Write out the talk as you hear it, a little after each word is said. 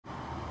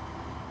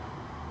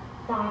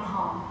Alright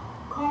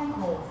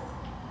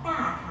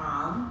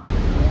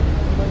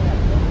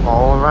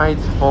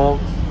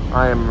folks,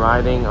 I am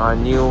riding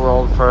on New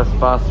World First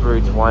Bus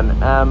Route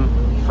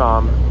 1M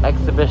from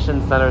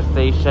Exhibition Center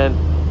Station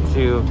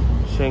to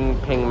Shing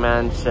Ping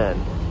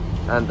Mansion.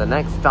 And the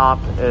next stop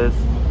is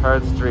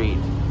Heard Street.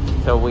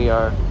 So we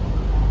are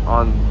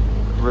on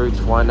Route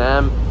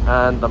 1M,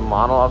 and the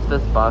model of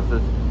this bus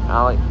is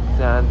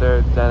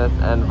Dennis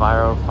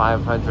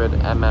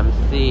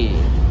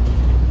Enviro500MMC.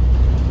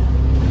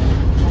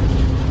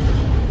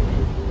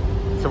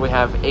 So we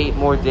have 8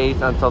 more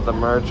days until the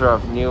merger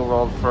of New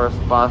World First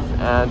Bus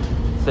and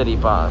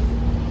Citybus.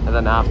 And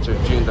then after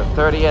June the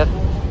 30th,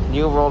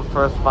 New World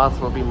First Bus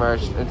will be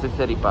merged into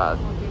Citybus.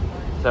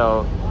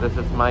 So this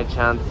is my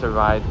chance to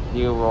ride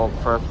New World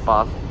First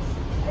Bus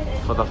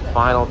for the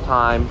final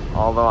time,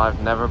 although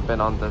I've never been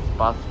on this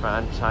bus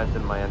franchise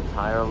in my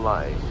entire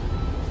life.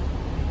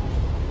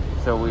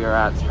 So we are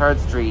at Heard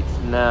Street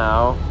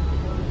now,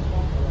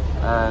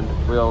 and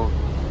we'll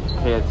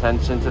pay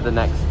attention to the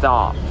next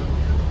stop.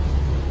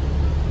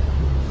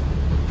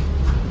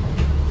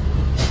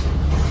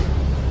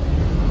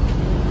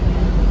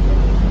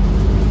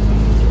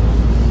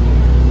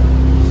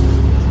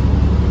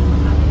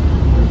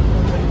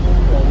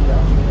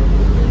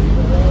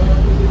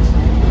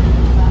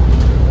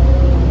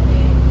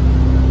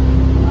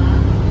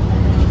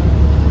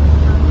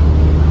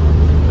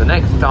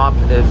 Stop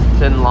is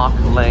Lok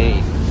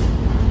Lane,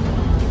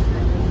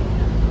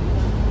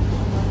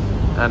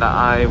 and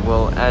I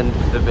will end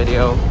the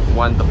video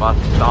when the bus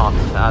stops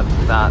at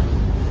that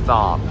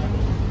stop.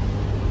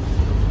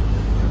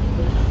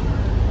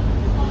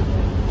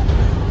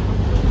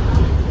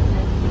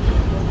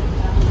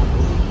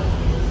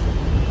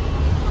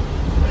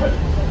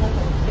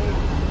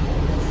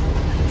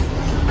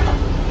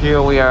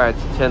 Here we are at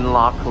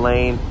Lok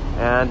Lane,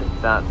 and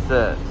that's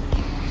it.